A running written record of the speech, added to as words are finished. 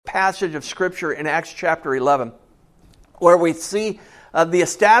passage of Scripture in Acts chapter 11, where we see the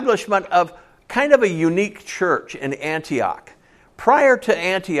establishment of kind of a unique church in Antioch. Prior to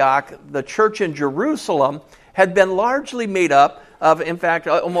Antioch, the church in Jerusalem had been largely made up of, in fact,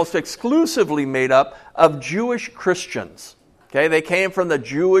 almost exclusively made up of Jewish Christians. Okay, they came from the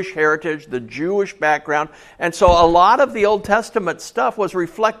Jewish heritage, the Jewish background, and so a lot of the Old Testament stuff was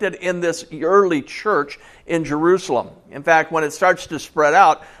reflected in this early church in Jerusalem. In fact, when it starts to spread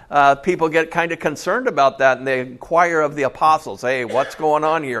out, people get kind of concerned about that, and they inquire of the apostles, hey, what's going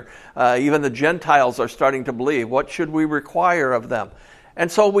on here? Even the Gentiles are starting to believe. What should we require of them? And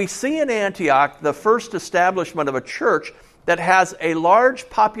so we see in Antioch the first establishment of a church that has a large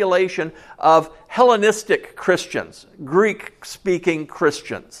population of Hellenistic Christians, Greek-speaking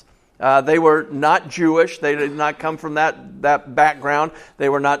Christians. They were not Jewish. They did not come from that background. They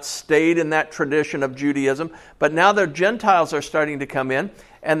were not stayed in that tradition of Judaism. But now the Gentiles are starting to come in,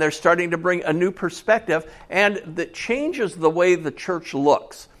 and they're starting to bring a new perspective, and that changes the way the church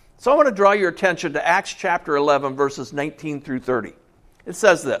looks. So I want to draw your attention to Acts chapter 11, verses 19 through 30. It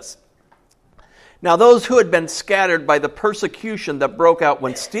says this: Now those who had been scattered by the persecution that broke out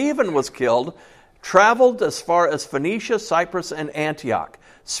when Stephen was killed traveled as far as Phoenicia, Cyprus, and Antioch,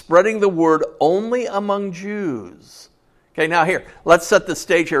 spreading the word only among Jews. Okay, now here, let's set the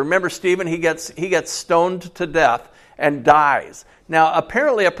stage here. Remember Stephen, he gets stoned to death and dies. Now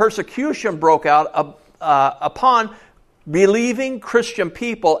apparently a persecution broke out upon believing Christian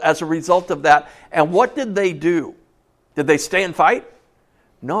people as a result of that. And what did they do? Did they stay and fight?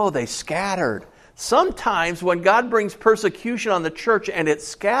 No, they scattered. Sometimes when God brings persecution on the church and it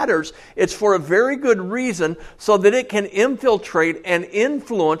scatters, it's for a very good reason, so that it can infiltrate and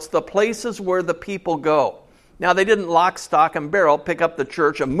influence the places where the people go. Now, they didn't lock, stock, and barrel, pick up the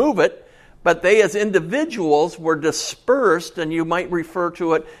church and move it, but they as individuals were dispersed, and you might refer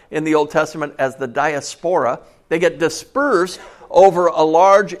to it in the Old Testament as the diaspora. They get dispersed over a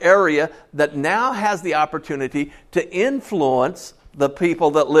large area that now has the opportunity to influence the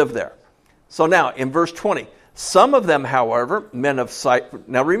people that live there. So now, in verse 20, some of them, however, men of Cyprus.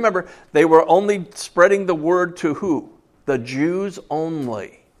 Now remember, they were only spreading the word to who? The Jews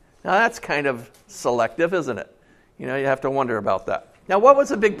only. Now that's kind of selective, isn't it? You have to wonder about that. Now what was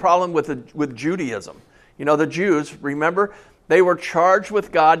the big problem with Judaism? The Jews, remember, they were charged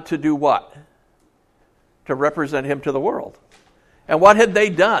with God to do what? To represent Him to the world. And what had they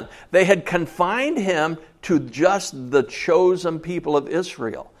done? They had confined Him to just the chosen people of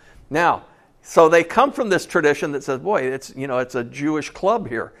Israel. Now, so they come from this tradition that says, boy, it's a Jewish club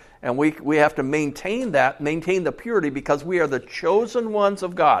here. And we have to maintain the purity, because we are the chosen ones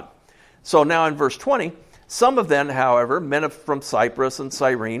of God. So now in verse 20, some of them, however, men from Cyprus and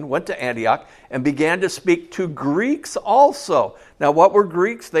Cyrene, went to Antioch and began to speak to Greeks also. Now what were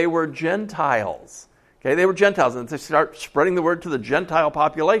Greeks? They were Gentiles. Okay, they were Gentiles, and they start spreading the word to the Gentile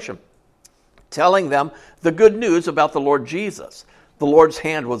population, telling them the good news about the Lord Jesus. The Lord's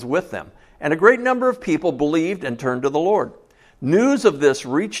hand was with them, and a great number of people believed and turned to the Lord. News of this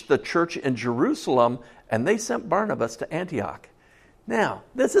reached the church in Jerusalem, and they sent Barnabas to Antioch. Now,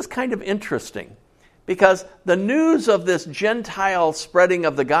 this is kind of interesting, because the news of this Gentile spreading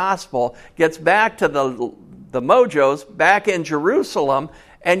of the gospel gets back to the mojos back in Jerusalem.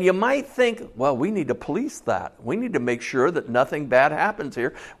 And you might think, well, we need to police that. We need to make sure that nothing bad happens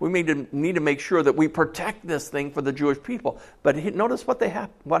here. We need to make sure that we protect this thing for the Jewish people. But notice what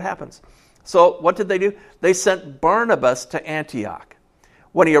happens. So what did they do? They sent Barnabas to Antioch.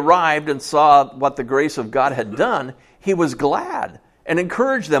 When he arrived and saw what the grace of God had done, he was glad and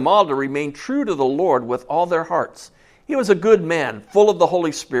encouraged them all to remain true to the Lord with all their hearts. He was a good man, full of the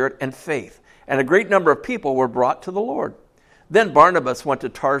Holy Spirit and faith, and a great number of people were brought to the Lord. Then Barnabas went to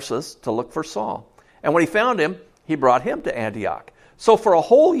Tarsus to look for Saul. And when he found him, he brought him to Antioch. So for a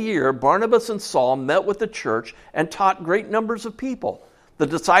whole year, Barnabas and Saul met with the church and taught great numbers of people. The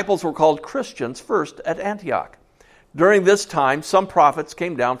disciples were called Christians first at Antioch. During this time, some prophets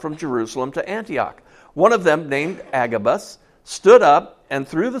came down from Jerusalem to Antioch. One of them, named Agabus, stood up and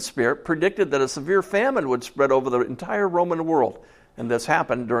through the Spirit predicted that a severe famine would spread over the entire Roman world. And this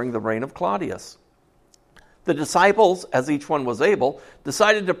happened during the reign of Claudius. The disciples, as each one was able,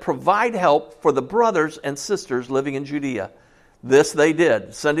 decided to provide help for the brothers and sisters living in Judea. This they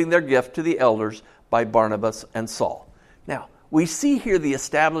did, sending their gift to the elders by Barnabas and Saul. Now, we see here the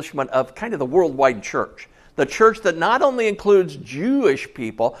establishment of kind of the worldwide church. The church that not only includes Jewish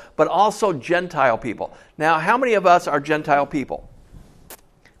people, but also Gentile people. Now, how many of us are Gentile people?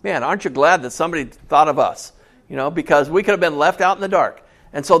 Man, aren't you glad that somebody thought of us? Because we could have been left out in the dark.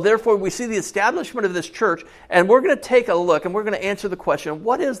 And so therefore we see the establishment of this church, and we're going to take a look and we're going to answer the question,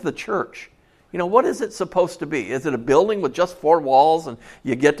 what is the church? What is it supposed to be? Is it a building with just 4 walls and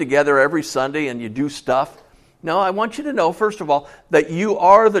you get together every Sunday and you do stuff? No, I want you to know, first of all, that you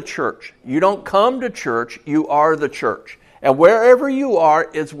are the church. You don't come to church, you are the church. And wherever you are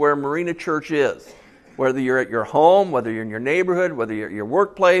is where Marina Church is. Whether you're at your home, whether you're in your neighborhood, whether you're at your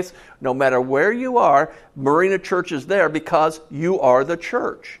workplace, no matter where you are, Marina Church is there because you are the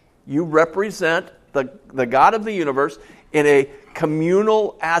church. You represent the God of the universe in a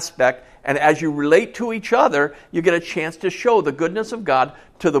communal aspect, and as you relate to each other, you get a chance to show the goodness of God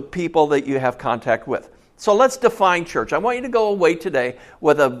to the people that you have contact with. So let's define church. I want you to go away today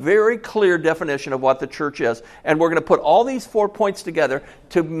with a very clear definition of what the church is. And we're going to put all these 4 points together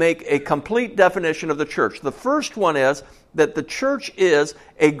to make a complete definition of the church. The first one is that the church is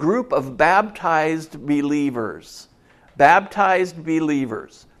a group of baptized believers. Baptized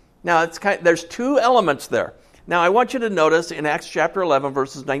believers. Now, there's 2 elements there. Now, I want you to notice in Acts chapter 11,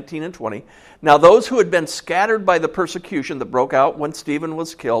 verses 19 and 20, now those who had been scattered by the persecution that broke out when Stephen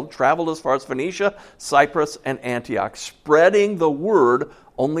was killed traveled as far as Phoenicia, Cyprus, and Antioch, spreading the word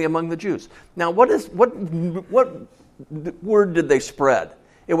only among the Jews. Now, what word did they spread?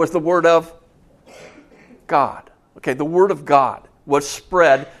 It was the word of God. Okay, the word of God was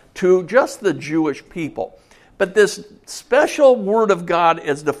spread to just the Jewish people. But this special word of God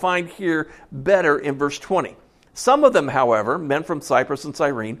is defined here better in verse 20. Some of them, however, men from Cyprus and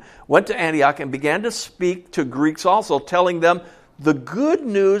Cyrene, went to Antioch and began to speak to Greeks also, telling them the good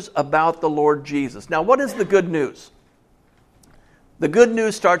news about the Lord Jesus. Now, what is the good news? The good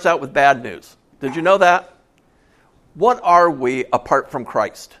news starts out with bad news. Did you know that? What are we apart from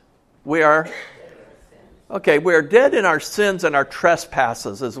Christ? We are dead in our sins and our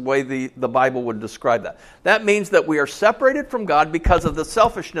trespasses is the way the Bible would describe that. That means that we are separated from God because of the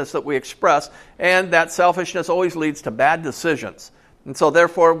selfishness that we express, and that selfishness always leads to bad decisions. And so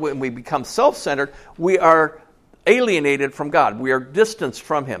therefore, when we become self-centered, we are alienated from God. We are distanced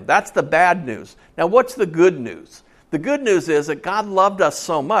from Him. That's the bad news. Now, what's the good news? The good news is that God loved us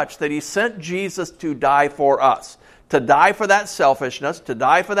so much that He sent Jesus to die for us. To die for that selfishness, to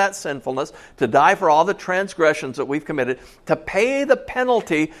die for that sinfulness, to die for all the transgressions that we've committed, to pay the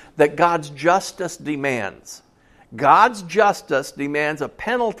penalty that God's justice demands. God's justice demands a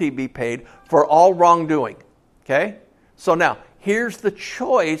penalty be paid for all wrongdoing. Okay? So now, here's the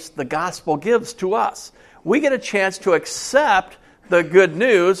choice the gospel gives to us. We get a chance to accept the good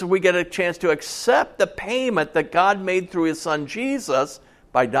news. We get a chance to accept the payment that God made through His Son Jesus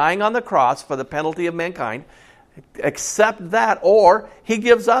by dying on the cross for the penalty of mankind. Accept that, or He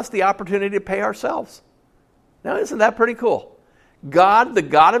gives us the opportunity to pay ourselves. Now, isn't that pretty cool? God, the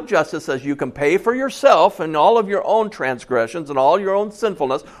God of justice, says you can pay for yourself and all of your own transgressions and all your own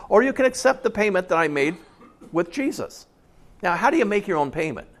sinfulness, or you can accept the payment that I made with Jesus. Now, how do you make your own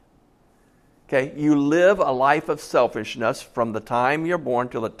payment? Okay, you live a life of selfishness from the time you're born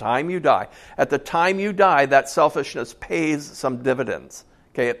till the time you die. At the time you die, that selfishness pays some dividends.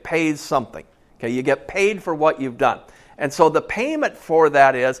 Okay, it pays something. Okay, you get paid for what you've done. And so the payment for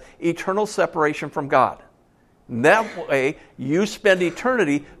that is eternal separation from God. And that way, you spend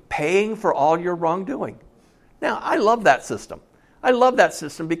eternity paying for all your wrongdoing. Now, I love that system. I love that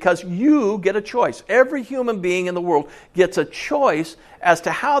system because you get a choice. Every human being in the world gets a choice as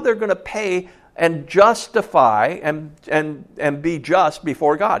to how they're going to pay and justify and be just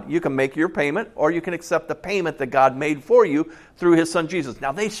before God. You can make your payment, or you can accept the payment that God made for you through His Son Jesus.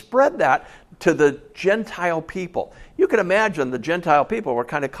 Now, they spread that to the Gentile people. You can imagine the Gentile people were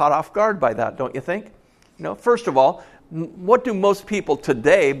kind of caught off guard by that, don't you think? First of all, what do most people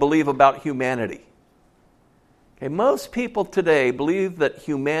today believe about humanity? Okay, most people today believe that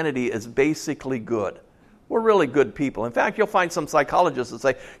humanity is basically good. We're really good people. In fact, you'll find some psychologists that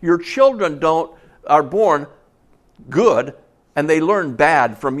say your children are born good and they learn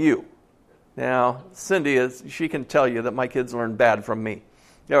bad from you. Now, Cindy she can tell you that my kids learn bad from me.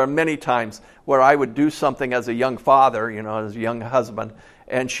 There are many times where I would do something as a young father, as a young husband,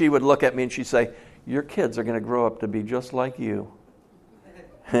 and she would look at me and she'd say, "Your kids are going to grow up to be just like you."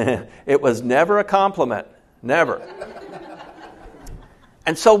 It was never a compliment. Never.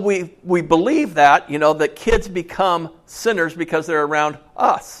 And so we believe that, that kids become sinners because they're around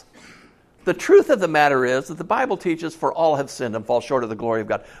us. The truth of the matter is that the Bible teaches for all have sinned and fall short of the glory of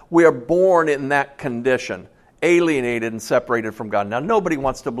God. We are born in that condition, alienated and separated from God. Now, nobody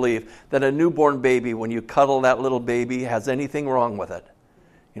wants to believe that a newborn baby, when you cuddle that little baby, has anything wrong with it.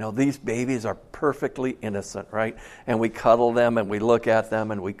 These babies are perfectly innocent, right? And we cuddle them and we look at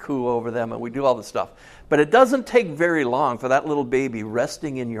them and we coo over them and we do all this stuff. But it doesn't take very long for that little baby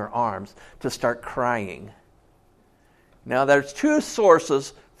resting in your arms to start crying. Now, there's two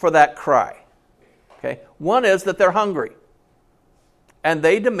sources for that cry. Okay? One is that they're hungry. And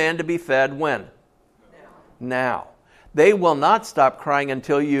they demand to be fed when? Now. They will not stop crying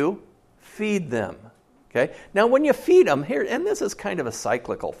until you feed them. Okay? Now, when you feed them, here, and this is kind of a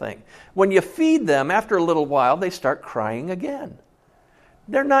cyclical thing. When you feed them, after a little while, they start crying again.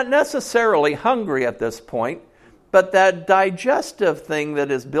 They're not necessarily hungry at this point, but that digestive thing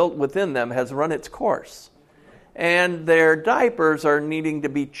that is built within them has run its course. And their diapers are needing to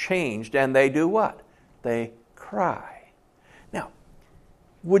be changed, and they do what? They cry. Now,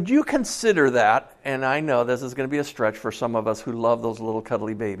 would you consider that, and I know this is going to be a stretch for some of us who love those little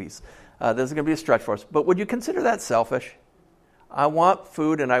cuddly babies. This is going to be a stretch for us. But would you consider that selfish? I want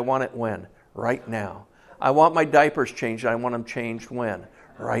food and I want it when? Right now. I want my diapers changed and I want them changed when?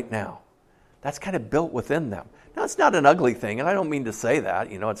 Right now. That's kind of built within them. Now, it's not an ugly thing, and I don't mean to say that.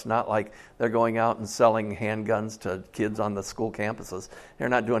 It's not like they're going out and selling handguns to kids on the school campuses. They're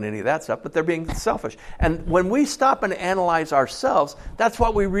not doing any of that stuff, but they're being selfish. And when we stop and analyze ourselves, that's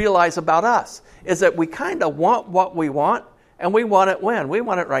what we realize about us, is that we kind of want what we want, and we want it when? We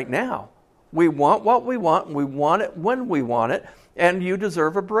want it right now. We want what we want, and we want it when we want it, and you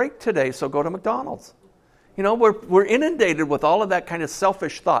deserve a break today, so go to McDonald's. We're inundated with all of that kind of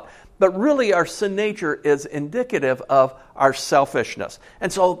selfish thought. But really, our sin nature is indicative of our selfishness.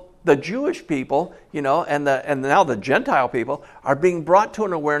 And so the Jewish people, and now the Gentile people are being brought to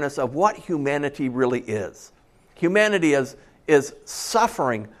an awareness of what humanity really is. Humanity is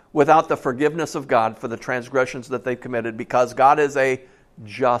suffering without the forgiveness of God for the transgressions that they've committed, because God is a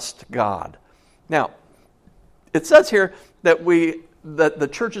just God. Now, it says here that the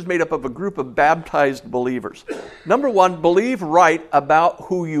church is made up of a group of baptized believers. Number one, believe right about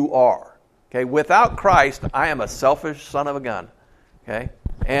who you are. Okay, without Christ, I am a selfish son of a gun. Okay,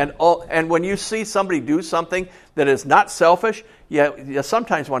 and when you see somebody do something that is not selfish, you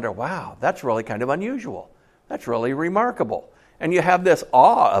sometimes wonder, wow, that's really kind of unusual. That's really remarkable. And you have this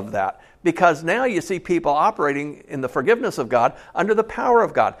awe of that, because now you see people operating in the forgiveness of God under the power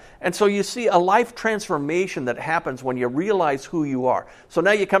of God. And so you see a life transformation that happens when you realize who you are. So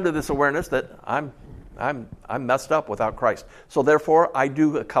now you come to this awareness that I'm messed up without Christ. So therefore, I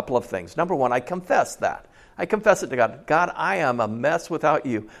do a couple of things. Number one, I confess that. I confess it to God. God, I am a mess without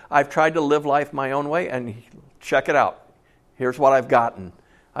you. I've tried to live life my own way, and check it out. Here's what I've gotten.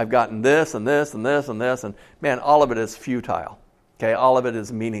 I've gotten this and this and this and this, and man, all of it is futile. Okay, all of it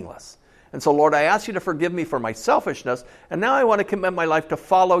is meaningless. And so, Lord, I ask you to forgive me for my selfishness, and now I want to commit my life to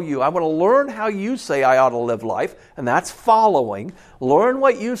follow you. I want to learn how you say I ought to live life, and that's following. Learn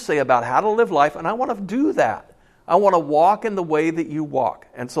what you say about how to live life, and I want to do that. I want to walk in the way that you walk.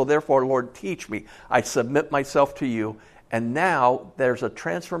 And so, therefore, Lord, teach me. I submit myself to you, and now there's a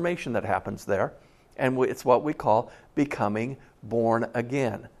transformation that happens there, and it's what we call becoming born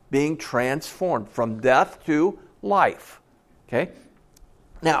again, being transformed from death to life. Okay?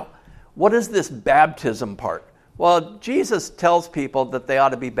 Now, what is this baptism part? Well, Jesus tells people that they ought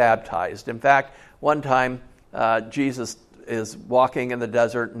to be baptized. In fact, one time Jesus is walking in the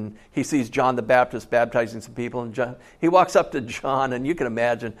desert and he sees John the Baptist baptizing some people. And he walks up to John, and you can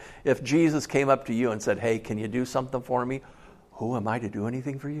imagine if Jesus came up to you and said, hey, can you do something for me? Who am I to do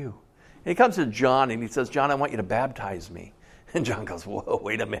anything for you? And he comes to John and he says, John, I want you to baptize me. And John goes, whoa,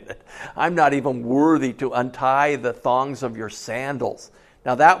 wait a minute. I'm not even worthy to untie the thongs of your sandals.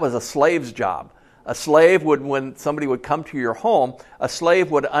 Now, that was a slave's job. A slave would, when somebody would come to your home, a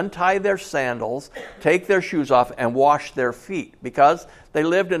slave would untie their sandals, take their shoes off, and wash their feet, because they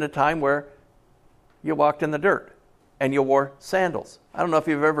lived in a time where you walked in the dirt and you wore sandals. I don't know if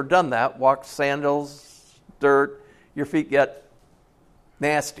you've ever done that, walked sandals, dirt, your feet get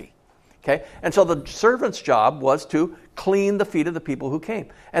nasty. Okay? And so the servant's job was to clean the feet of the people who came.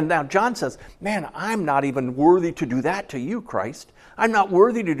 And now John says, man, I'm not even worthy to do that to you, Christ. I'm not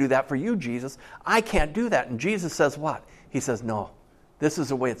worthy to do that for you, Jesus. I can't do that. And Jesus says what? He says, no, this is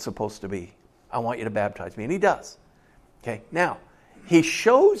the way it's supposed to be. I want you to baptize me. And he does. Okay? Now, he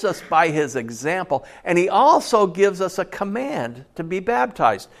shows us by his example, and he also gives us a command to be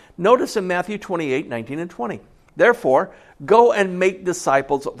baptized. Notice in Matthew 28, 19 and 20. Therefore, go and make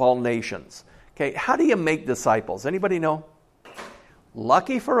disciples of all nations. Okay, how do you make disciples? Anybody know?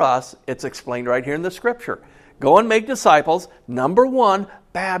 Lucky for us, it's explained right here in the scripture. Go and make disciples. Number one,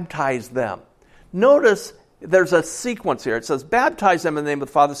 baptize them. Notice there's a sequence here. It says, baptize them in the name of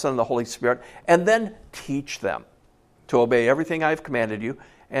the Father, Son, and the Holy Spirit, and then teach them to obey everything I have commanded you.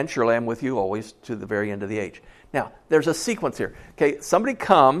 and surely I'm with you always to the very end of the age. Now, there's a sequence here. Okay, somebody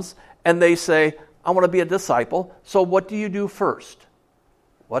comes and they say, I want to be a disciple, so what do you do first?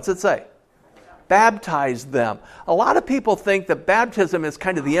 What's it say? Baptize them. A lot of people think that baptism is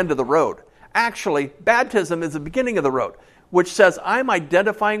kind of the end of the road. Actually, baptism is the beginning of the road, which says I'm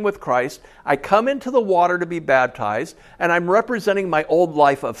identifying with Christ, I come into the water to be baptized, and I'm representing my old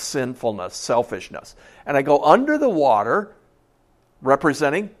life of sinfulness, selfishness. And I go under the water,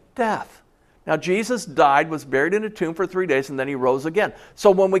 representing death. Now, Jesus died, was buried in a tomb for 3 days, and then he rose again. So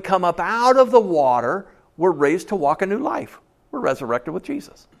when we come up out of the water, we're raised to walk a new life. We're resurrected with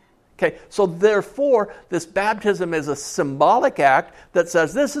Jesus. Okay, so therefore, this baptism is a symbolic act that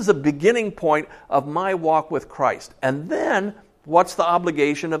says this is a beginning point of my walk with Christ. And then, what's the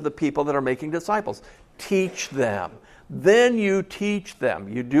obligation of the people that are making disciples? Teach them. Then you teach them.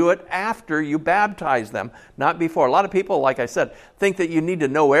 You do it after you baptize them, not before. A lot of people, like I said, think that you need to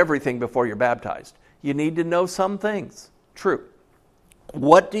know everything before you're baptized. You need to know some things. True.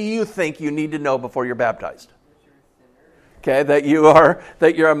 What do you think you need to know before you're baptized? Okay, that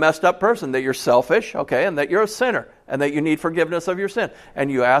you're a messed up person, that you're selfish, okay, and that you're a sinner, and that you need forgiveness of your sin.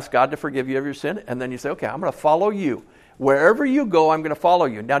 And you ask God to forgive you of your sin, and then you say, okay, I'm going to follow you. Wherever you go, I'm going to follow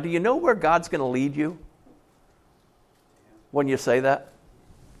you. Now, do you know where God's going to lead you when you say that?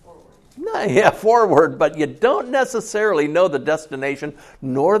 No, yeah, forward, but you don't necessarily know the destination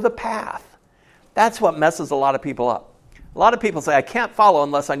nor the path. That's what messes a lot of people up. A lot of people say, I can't follow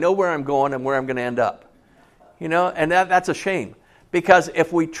unless I know where I'm going and where I'm going to end up. You know, and that's a shame. Because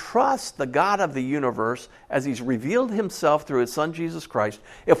if we trust the God of the universe as he's revealed himself through his son Jesus Christ,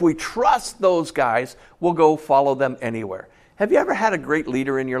 if we trust those guys, we'll go follow them anywhere. Have you ever had a great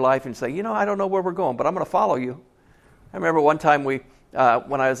leader in your life and say, you know, I don't know where we're going, but I'm going to follow you? I remember one time when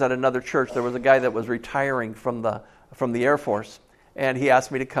I was at another church, there was a guy that was retiring from the Air Force, and he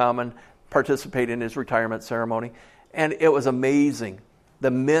asked me to come and participate in his retirement ceremony. And it was amazing, the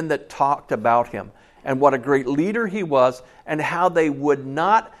men that talked about him, and what a great leader he was, and how they would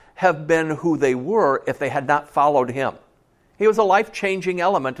not have been who they were if they had not followed him. He was a life-changing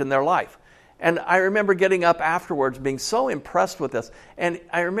element in their life. And I remember getting up afterwards being so impressed with this. And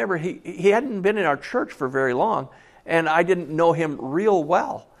I remember he hadn't been in our church for very long, and I didn't know him real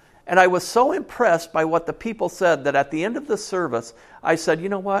well. And I was so impressed by what the people said that at the end of the service, I said, you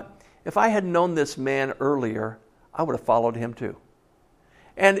know what? If I had known this man earlier, I would have followed him too.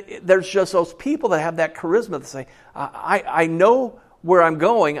 And there's just those people that have that charisma that say, I know where I'm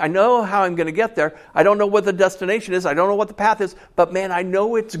going. I know how I'm going to get there. I don't know what the destination is. I don't know what the path is. But man, I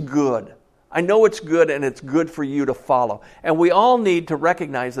know it's good. I know it's good, and it's good for you to follow. And we all need to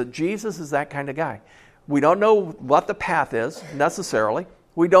recognize that Jesus is that kind of guy. We don't know what the path is necessarily.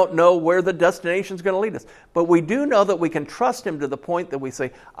 We don't know where the destination is going to lead us. But we do know that we can trust him to the point that we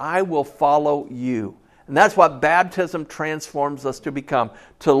say, I will follow you. And that's what baptism transforms us to become,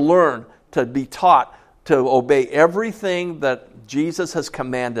 to learn, to be taught, to obey everything that Jesus has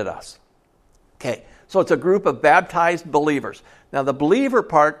commanded us. Okay, so it's a group of baptized believers. Now, the believer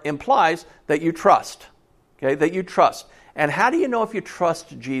part implies that you trust, okay, that you trust. And how do you know if you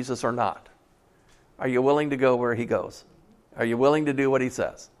trust Jesus or not? Are you willing to go where he goes? Are you willing to do what he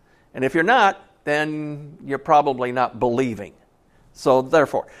says? And if you're not, then you're probably not believing. So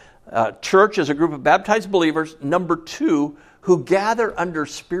therefore, church is a group of baptized believers. Number 2, who gather under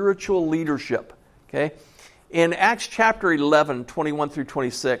spiritual leadership. Okay, in Acts chapter 11, 21 through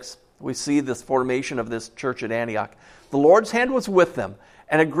 26, we see this formation of this church at Antioch. The Lord's hand was with them,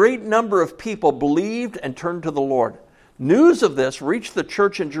 and a great number of people believed and turned to the Lord. News of this reached the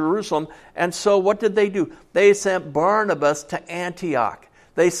church in Jerusalem, and so what did they do? They sent Barnabas to Antioch.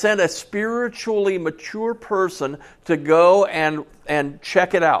 They sent a spiritually mature person to go and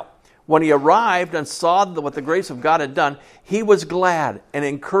check it out. When he arrived and saw what the grace of God had done, he was glad and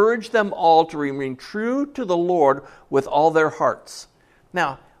encouraged them all to remain true to the Lord with all their hearts.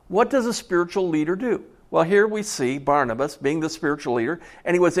 Now, what does a spiritual leader do? Well, here we see Barnabas being the spiritual leader,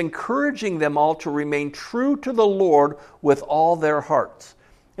 and he was encouraging them all to remain true to the Lord with all their hearts.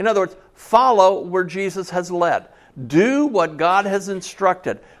 In other words, follow where Jesus has led. Do what God has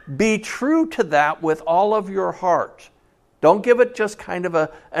instructed. Be true to that with all of your heart. Don't give it just kind of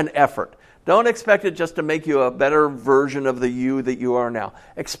an effort. Don't expect it just to make you a better version of the you that you are now.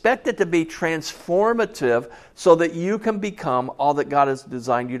 Expect it to be transformative so that you can become all that God has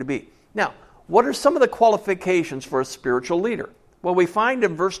designed you to be. Now, what are some of the qualifications for a spiritual leader? Well, we find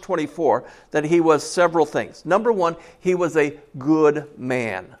in verse 24 that he was several things. Number 1, he was a good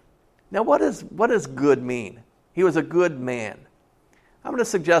man. Now, what does good mean? He was a good man. I'm going to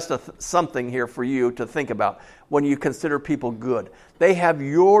suggest something here for you to think about when you consider people good. They have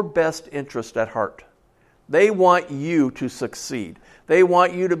your best interest at heart. They want you to succeed. They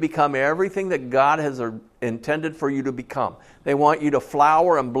want you to become everything that God has intended for you to become. They want you to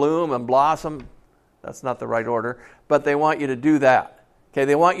flower and bloom and blossom. That's not the right order, but they want you to do that. Okay,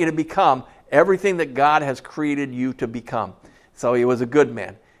 they want you to become everything that God has created you to become. So he was a good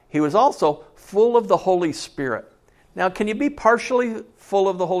man. He was also full of the Holy Spirit. Now, can you be partially full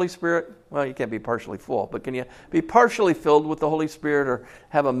of the Holy Spirit? Well, you can't be partially full, but can you be partially filled with the Holy Spirit or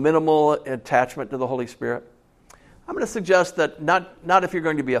have a minimal attachment to the Holy Spirit? I'm going to suggest that not if you're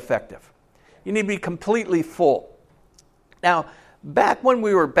going to be effective. You need to be completely full. Now, back when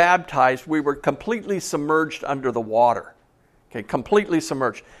we were baptized, we were completely submerged under the water. Okay, completely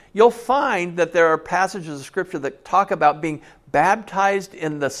submerged. You'll find that there are passages of Scripture that talk about being baptized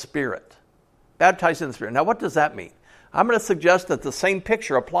in the Spirit. Baptized in the Spirit. Now, what does that mean? I'm going to suggest that the same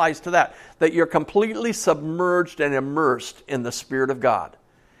picture applies to that you're completely submerged and immersed in the Spirit of God.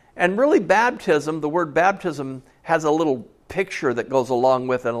 And really baptism, the word baptism has a little picture that goes along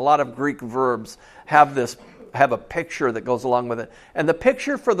with it. And a lot of Greek verbs have a picture that goes along with it. And the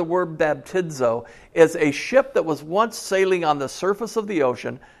picture for the word baptizo is a ship that was once sailing on the surface of the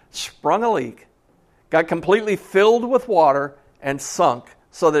ocean, sprung a leak, got completely filled with water, and sunk,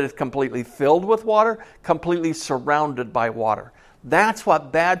 so that it's completely filled with water, completely surrounded by water. That's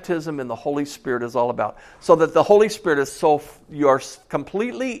what baptism in the Holy Spirit is all about. So that the Holy Spirit is you're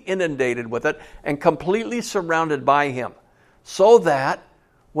completely inundated with it and completely surrounded by Him. So that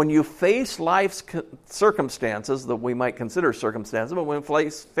when you face life's circumstances, that we might consider circumstances, but when you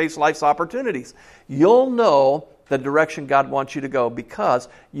face life's opportunities, you'll know the direction God wants you to go because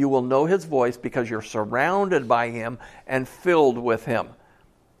you will know His voice because you're surrounded by Him and filled with Him.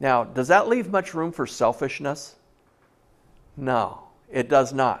 Now, does that leave much room for selfishness? No, it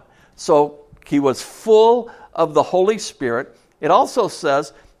does not. So he was full of the Holy Spirit. It also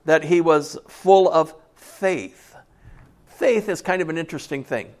says that he was full of faith. Faith is kind of an interesting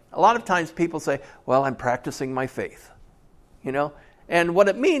thing. A lot of times people say, well, I'm practicing my faith. And what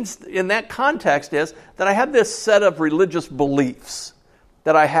it means in that context is that I have this set of religious beliefs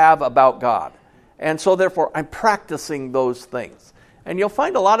that I have about God. And so therefore I'm practicing those things. And you'll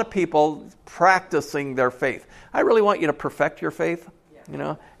find a lot of people practicing their faith. I really want you to perfect your faith,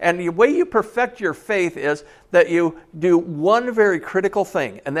 And the way you perfect your faith is that you do one very critical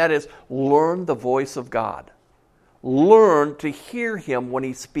thing, and that is learn the voice of God. Learn to hear Him when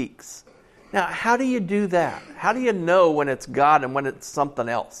He speaks. Now, how do you do that? How do you know when it's God and when it's something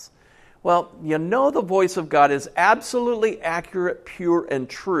else? Well, you know the voice of God is absolutely accurate, pure, and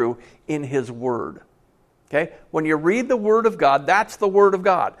true in His Word. Okay? When you read the Word of God, that's the Word of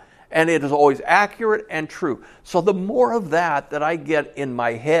God. And it is always accurate and true. So the more of that I get in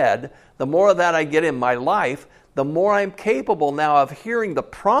my head, the more of that I get in my life, the more I'm capable now of hearing the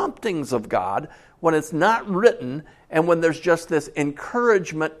promptings of God when it's not written and when there's just this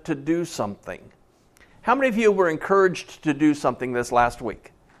encouragement to do something. How many of you were encouraged to do something this last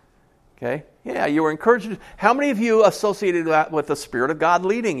week? Okay? Yeah, you were encouraged. How many of you associated that with the Spirit of God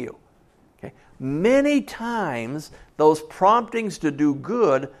leading you? Many times, those promptings to do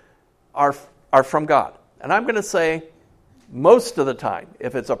good are from God. And I'm going to say, most of the time,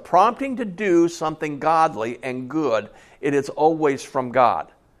 if it's a prompting to do something godly and good, it is always from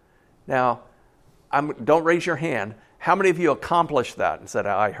God. Now, don't raise your hand. How many of you accomplished that and said,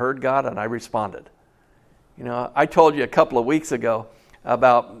 I heard God and I responded? I told you a couple of weeks ago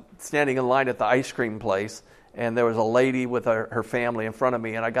about standing in line at the ice cream place, and there was a lady with her family in front of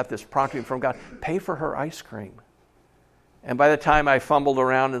me, and I got this prompting from God, pay for her ice cream. And by the time I fumbled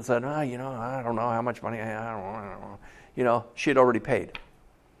around and said, I don't know how much money, I don't know, she had already paid.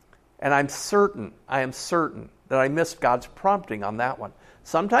 And I am certain that I missed God's prompting on that one.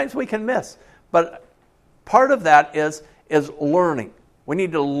 Sometimes we can miss, but part of that is learning. We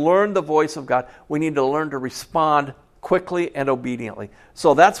need to learn the voice of God. We need to learn to respond quickly and obediently.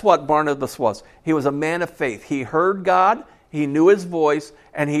 So that's what Barnabas was. He was a man of faith. He heard God, he knew His voice,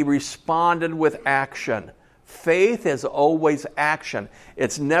 and he responded with action. Faith is always action.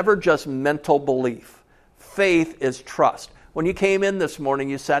 It's never just mental belief. Faith is trust. When you came in this morning,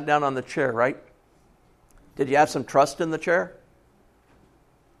 you sat down on the chair, right? Did you have some trust in the chair?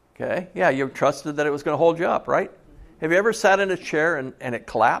 Okay, yeah, you trusted that it was going to hold you up, right? Have you ever sat in a chair and it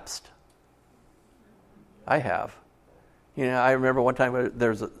collapsed? I have. I remember one time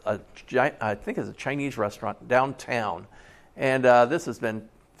there's I think it's a Chinese restaurant downtown, and this has been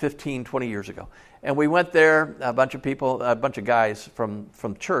 15, 20 years ago. And we went there, a bunch of people, a bunch of guys from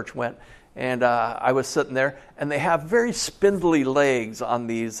church went, And I was sitting there, and they have very spindly legs on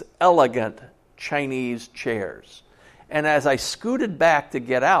these elegant Chinese chairs. And as I scooted back to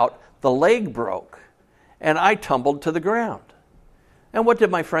get out, the leg broke, and I tumbled to the ground. And what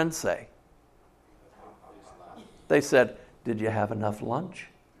did my friends say? They said, "Did you have enough lunch?"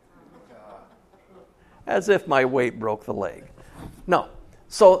 As if my weight broke the leg. No.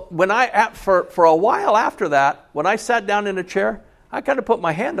 So when for a while after that, when I sat down in a chair, I kind of put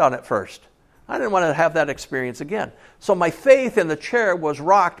my hand on it first. I didn't want to have that experience again. So my faith in the chair was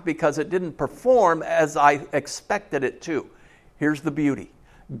rocked because it didn't perform as I expected it to. Here's the beauty.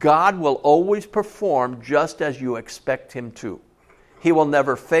 God will always perform just as you expect him to. He will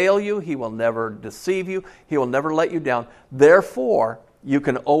never fail you. He will never deceive you. He will never let you down. Therefore, you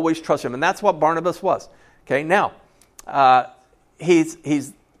can always trust him. And that's what Barnabas was. Okay, now, he's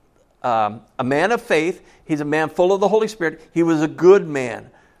a man of faith. He's a man full of the Holy Spirit. He was a good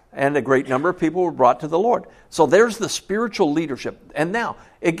man. And a great number of people were brought to the Lord. So there's the spiritual leadership. And now,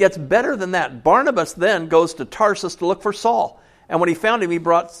 it gets better than that. Barnabas then goes to Tarsus to look for Saul. And when he found him, he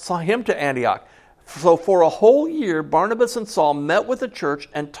brought him to Antioch. So for a whole year, Barnabas and Saul met with the church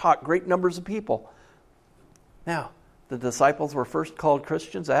and taught great numbers of people. Now, the disciples were first called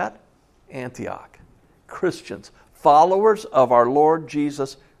Christians at Antioch. Christians, followers of our Lord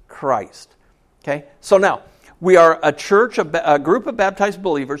Jesus Christ. Okay, so now, we are a church, a group of baptized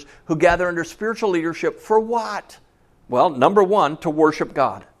believers who gather under spiritual leadership for what? Well, number one, to worship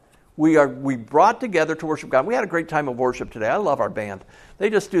God. We brought together to worship God. We had a great time of worship today. I love our band.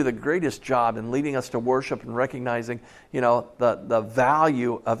 They just do the greatest job in leading us to worship and recognizing, the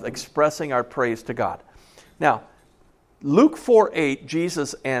value of expressing our praise to God. Now, Luke 4:8,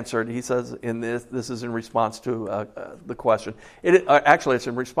 Jesus answered. He says, in this is in response to the question. Actually, it's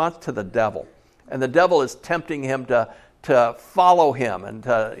in response to the devil. And the devil is tempting him to follow him and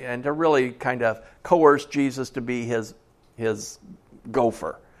to really kind of coerce Jesus to be his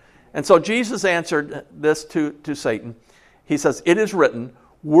gopher. And so Jesus answered this to Satan. He says, "It is written,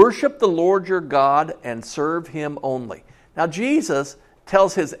 worship the Lord your God and serve him only." Now Jesus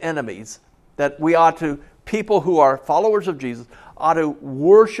tells his enemies that people who are followers of Jesus ought to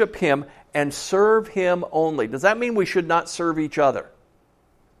worship him and serve him only. Does that mean we should not serve each other?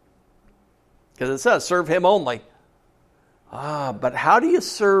 Because it says, serve him only. But how do you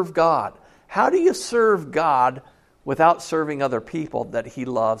serve God? How do you serve God without serving other people that he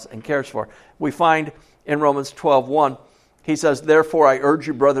loves and cares for? We find in Romans 12:1, he says, "Therefore I urge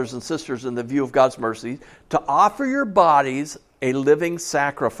you, brothers and sisters, in the view of God's mercy, to offer your bodies a living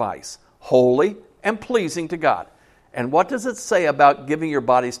sacrifice, holy and pleasing to God." And what does it say about giving your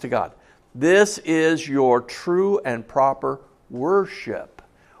bodies to God? This is your true and proper worship.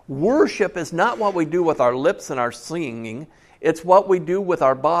 Worship is not what we do with our lips and our singing. It's what we do with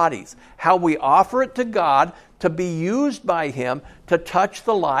our bodies. How we offer it to God to be used by him to touch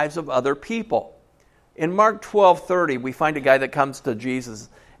the lives of other people. In Mark 12:30, we find a guy that comes to Jesus,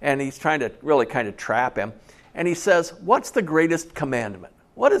 and he's trying to really kind of trap him. And he says, "What's the greatest commandment?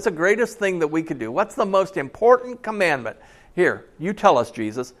 What is the greatest thing that we could do? What's the most important commandment? Here, you tell us,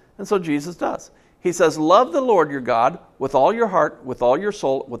 Jesus." And so Jesus does. He says, "Love the Lord your God with all your heart, with all your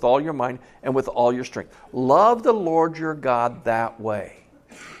soul, with all your mind, and with all your strength." Love the Lord your God that way.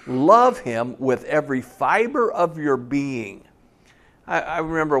 Love him with every fiber of your being. I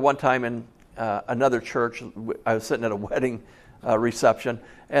remember one time in another church, I was sitting at a wedding reception,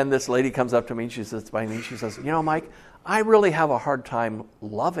 and this lady comes up to me, and she sits by me, and she says, "Mike, I really have a hard time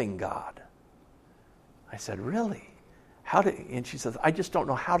loving God." I said, "Really? And she says, "I just don't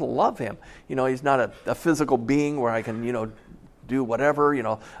know how to love him. He's not a physical being where I can, do whatever,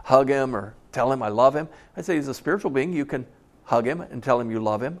 hug him or tell him I love him." I say, "He's a spiritual being. You can hug him and tell him you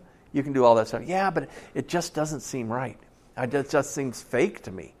love him. You can do all that stuff." "Yeah, but it just doesn't seem right. It just seems fake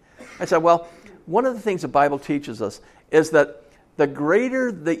to me." I said, "Well, one of the things the Bible teaches us is that the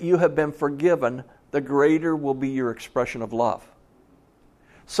greater that you have been forgiven, the greater will be your expression of love.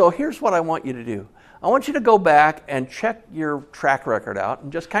 So here's what I want you to do. I want you to go back and check your track record out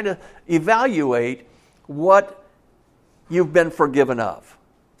and just kind of evaluate what you've been forgiven of.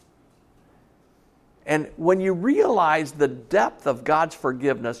 And when you realize the depth of God's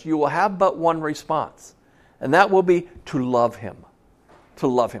forgiveness, you will have but one response, and that will be to love him. To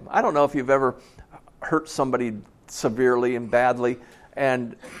love him. I don't know if you've ever hurt somebody severely and badly,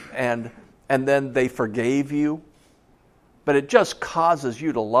 and then they forgave you, but it just causes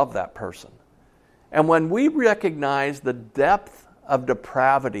you to love that person. And when we recognize the depth of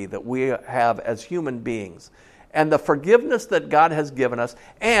depravity that we have as human beings, and the forgiveness that God has given us,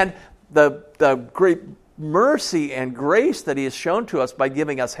 and the great mercy and grace that he has shown to us by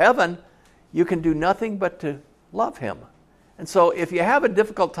giving us heaven, you can do nothing but to love Him. And so if you have a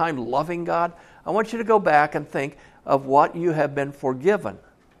difficult time loving God, I want you to go back and think of what you have been forgiven.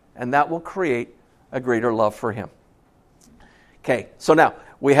 And that will create a greater love for Him. Okay, so now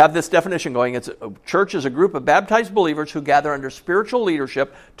we have this definition going. A church is a group of baptized believers who gather under spiritual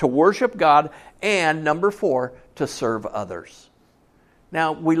leadership to worship God and, number 4, to serve others.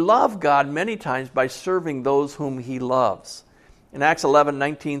 Now, we love God many times by serving those whom He loves. In Acts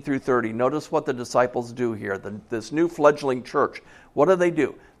 11:19 through 30, notice what the disciples do here, this new fledgling church. What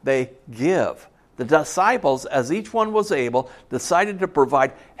do? They give. The disciples, as each one was able, decided to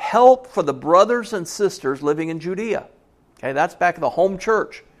provide help for the brothers and sisters living in Judea. Okay, that's back in the home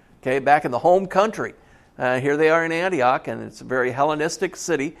church, okay, back in the home country. Here they are in Antioch, and it's a very Hellenistic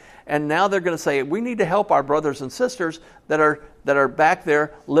city. And now they're going to say, we need to help our brothers and sisters that are back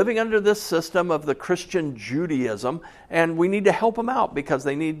there living under this system of the Christian Judaism, and we need to help them out because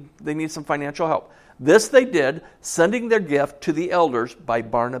they need some financial help. This they did, sending their gift to the elders by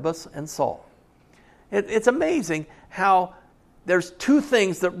Barnabas and Saul. It's amazing how there's two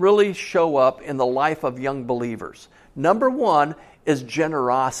things that really show up in the life of young believers. Number 1 is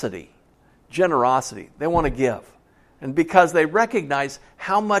generosity. Generosity. They want to give. And because they recognize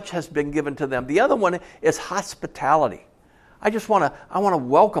how much has been given to them. The other one is hospitality. I want to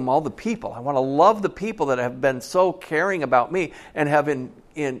welcome all the people. I want to love the people that have been so caring about me and have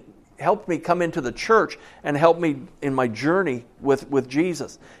helped me come into the church and helped me in my journey with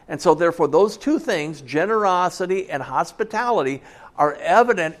Jesus. And so therefore those two things, generosity and hospitality, are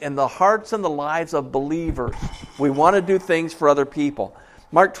evident in the hearts and the lives of believers. We want to do things for other people.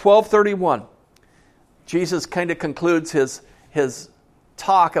 Mark 12:31. Jesus kind of concludes his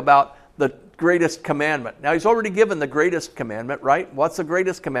talk about the greatest commandment. Now, He's already given the greatest commandment, right? What's the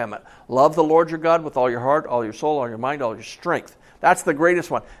greatest commandment? Love the Lord your God with all your heart, all your soul, all your mind, all your strength. That's the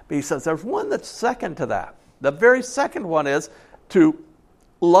greatest one. But He says there's one that's second to that. The very second one is to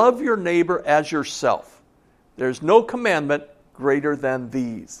love your neighbor as yourself. There's no commandment greater than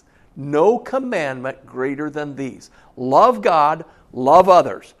these. No commandment greater than these. Love God, love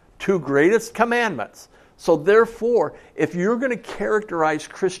others. Two greatest commandments. So therefore, if you're going to characterize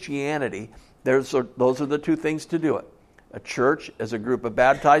Christianity, those are the two things to do it. A church is a group of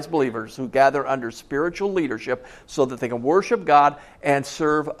baptized believers who gather under spiritual leadership so that they can worship God and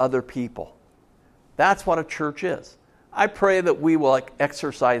serve other people. That's what a church is. I pray that we will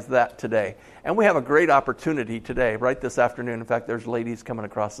exercise that today. And we have a great opportunity today, right this afternoon. In fact, there's ladies coming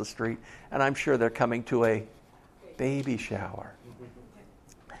across the street, and I'm sure they're coming to a baby shower.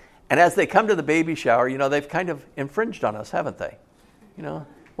 And as they come to the baby shower, they've kind of infringed on us, haven't they?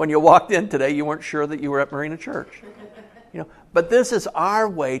 When you walked in today, you weren't sure that you were at Marina Church. But this is our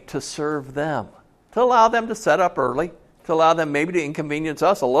way to serve them, to allow them to set up early, to allow them maybe to inconvenience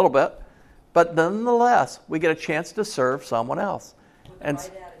us a little bit, but nonetheless, we get a chance to serve someone else. And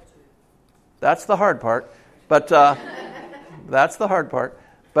that's the hard part. But that's the hard part.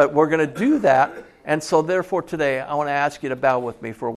 But we're going to do that. And so therefore today, I want to ask you to bow with me for